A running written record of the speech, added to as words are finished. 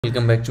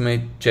Welcome back to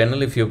my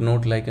channel. If you have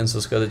not liked and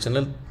subscribed the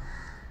channel,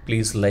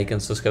 please like and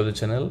subscribe the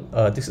channel.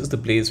 This is the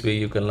place where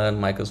you can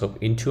learn Microsoft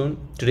Intune.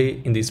 Today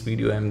in this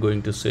video I am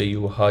going to show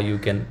you how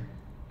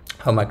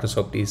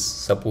Microsoft is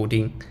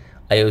supporting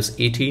iOS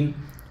 18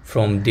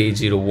 from day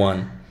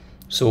 01.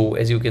 So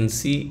as you can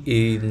see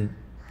in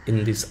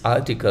this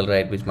article,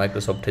 right, which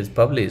Microsoft has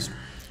published,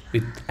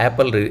 with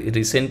Apple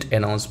recent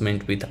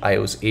announcement with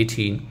iOS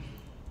 18,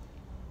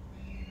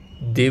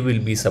 they will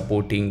be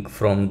supporting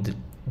from the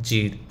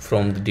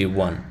day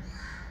one.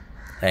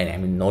 I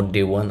mean not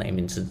day one, I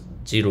mean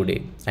 0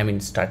 day, I mean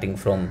starting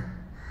from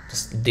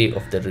the day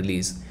of the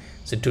release.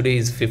 So today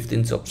is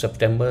 15th of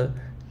September.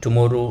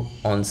 Tomorrow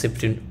on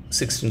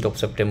 16th of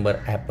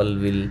September, Apple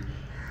will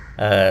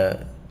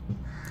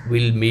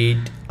make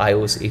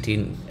iOS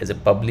 18 as a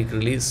public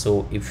release.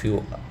 So if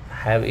you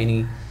have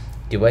any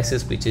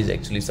devices which is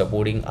actually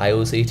supporting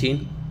iOS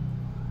 18,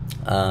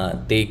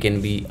 they can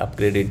be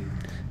upgraded.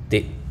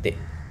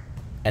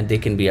 They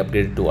can be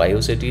upgraded to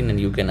iOS 18, and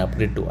you can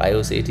upgrade to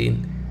iOS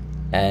 18,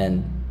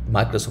 and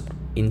Microsoft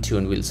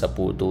Intune will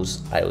support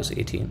those iOS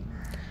 18.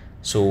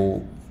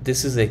 So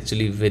this is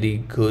actually very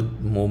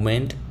good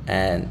moment,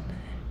 and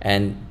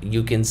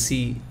you can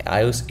see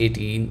iOS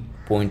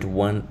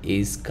 18.1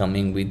 is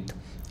coming with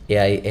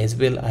AI as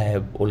well. I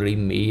have already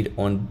made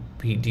on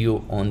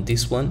video on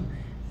this one,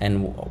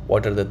 and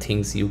what are the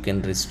things you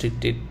can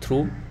restrict it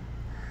through,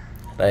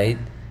 right?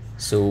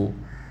 So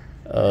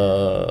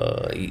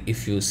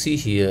if you see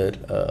here,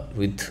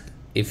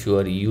 if you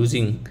are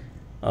using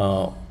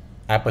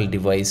Apple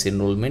device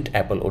enrollment,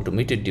 Apple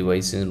automated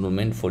device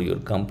enrollment for your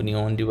company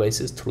owned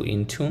devices through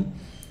Intune.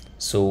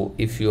 So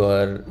if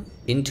your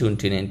Intune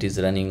tenant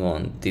is running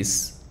on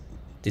these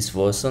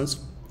versions,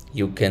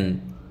 you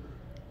can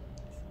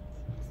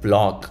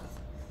block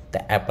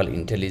the Apple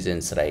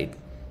intelligence, right,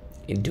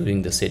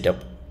 during the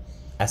setup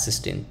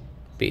assistant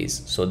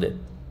phase, so that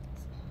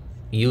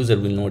user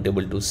will not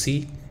able to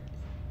see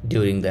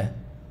during the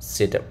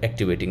setup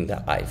activating the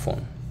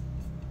iPhone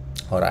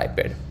or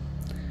iPad.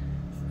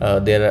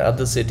 There are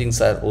other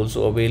settings are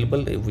also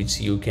available which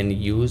you can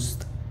use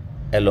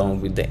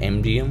along with the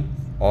MDM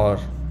or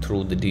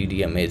through the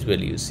DDM as well.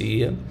 You see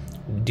here,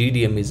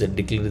 DDM is a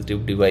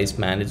declarative device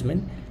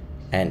management,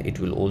 and it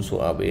will also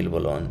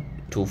available on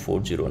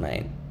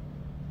 2409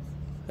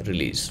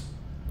 release.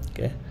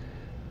 Okay,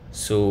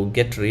 so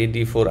get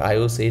ready for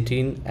iOS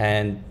 18,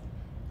 and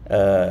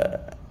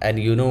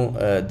you know,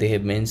 they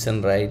have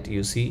mentioned, right,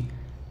 you see,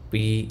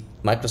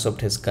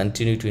 Microsoft has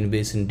continued to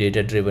invest in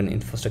data-driven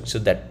infrastructure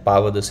that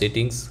power the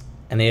settings,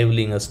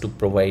 enabling us to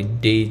provide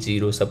day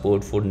 0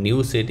 support for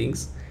new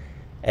settings.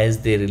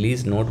 As they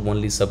release, not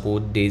only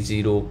support day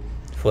 0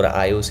 for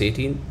iOS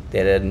 18,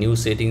 there are new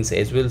settings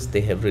as well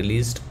they have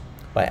released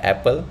by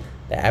Apple.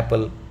 The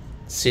Apple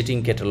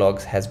setting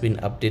catalogs has been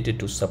updated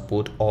to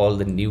support all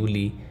the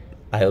newly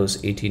iOS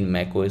 18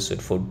 macOS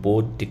for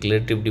both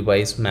declarative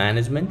device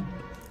management,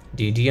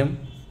 DDM,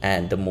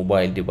 and the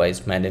mobile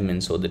device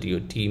management, so that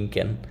your team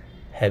can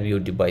have your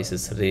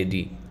devices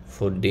ready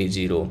for day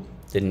 0.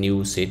 The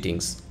new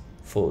settings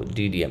for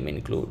DDM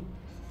include,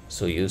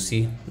 so you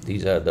see,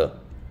 these are the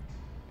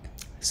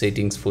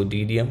settings for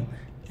DDM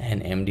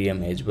and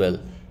MDM as well,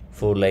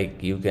 for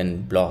like you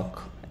can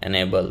block,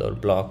 enable or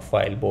block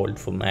file vault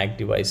for Mac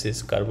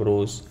devices,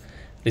 Kerberos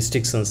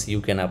restrictions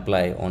you can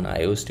apply on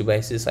iOS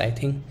devices. I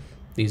think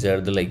these are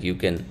the, like, you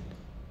can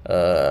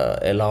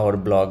allow or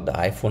block the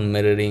iPhone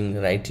mirroring,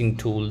 writing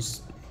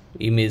tools,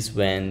 image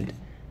vent.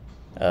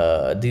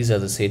 These are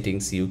the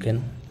settings you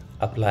can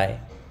apply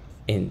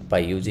in by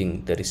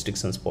using the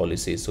restrictions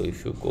policy. So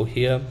if you go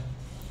here,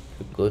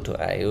 you go to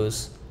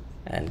iOS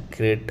and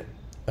create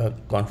a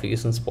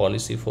configurations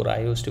policy for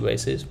iOS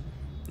devices,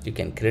 you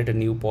can create a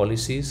new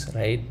policies,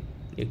 right?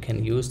 You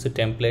can use the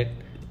template,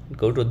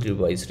 go to the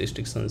device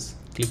restrictions,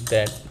 click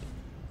that,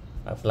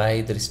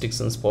 apply the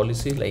restrictions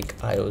policy like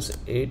iOS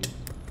 8.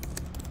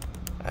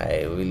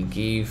 I will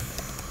give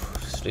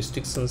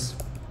restrictions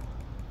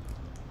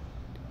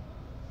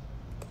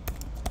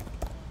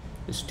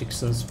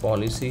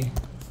policy.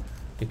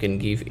 You can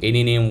give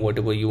any name,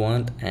 whatever you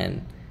want,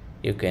 and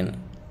you can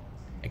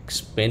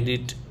expand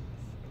it.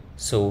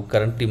 So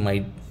currently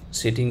my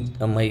setting,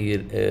 my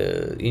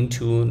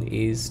Intune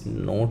is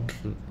not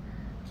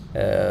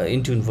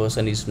Intune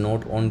version is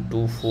not on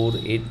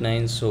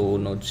 2489, so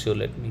not sure.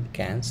 Let me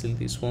cancel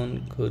this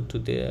one, go to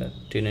the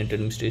tenant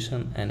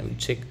administration, and I will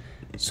check.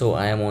 So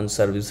I am on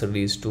service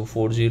release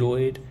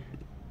 2408,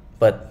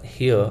 but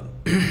here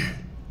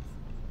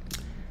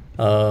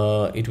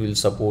it will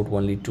support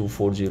only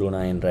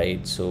 2409,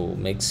 right? So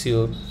make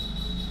sure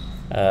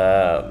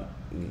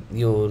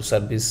your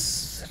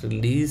service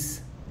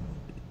release,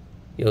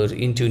 your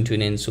Intune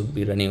tenant should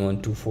be running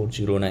on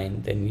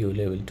 2409. Then you'll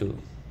be able to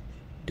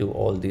do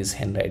all these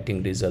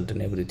handwriting result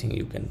and everything.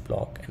 You can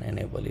block and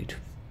enable it.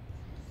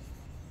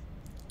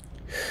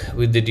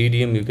 With the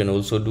DDM you can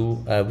also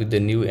do, with the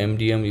new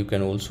MDM you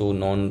can also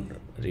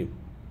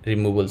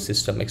non-removable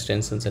system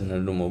extensions and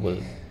non-removable,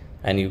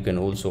 and you can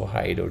also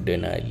hide or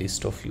deny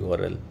list of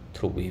URL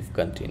through wave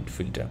content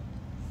filter.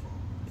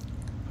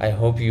 I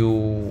hope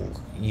you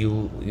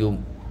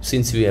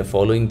since we are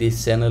following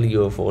this channel,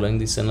 you are following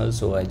this channel,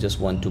 so I just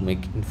want to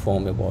make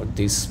inform about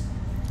this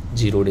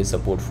 0-day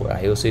support for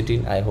iOS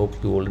 18. I hope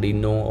you already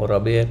know or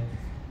aware,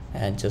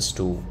 and just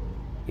to,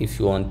 if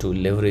you want to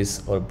leverage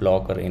or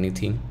block or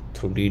anything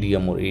through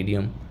DDM or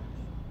ADM,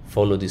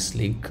 follow this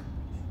link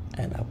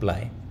and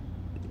apply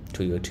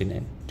to your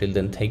tenant. Till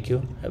then, thank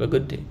you, have a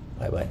good day,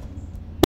 bye bye.